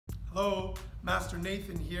Hello, Master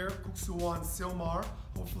Nathan here, KukSoolWon Sylmar.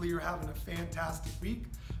 Hopefully you're having a fantastic week.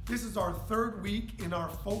 This is our third week in our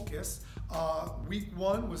focus. Week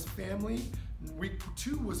 1 was family, week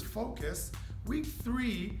 2 was focus, week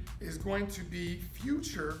 3 is going to be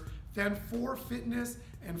future, then 4 fitness,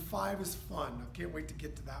 and 5 is fun. I can't wait to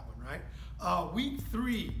get to that one, right? Week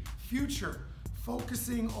 3, future,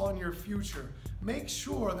 focusing on your future. Make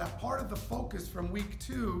sure that part of the focus from week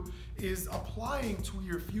 2 is applying to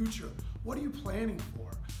your future. What are you planning for?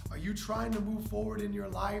 Are you trying to move forward in your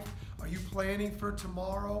life? Are you planning for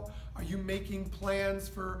tomorrow? Are you making plans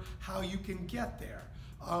for how you can get there?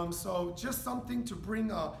 So just something to bring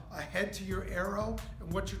a head to your arrow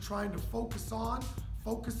and what you're trying to focus on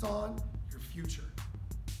your future.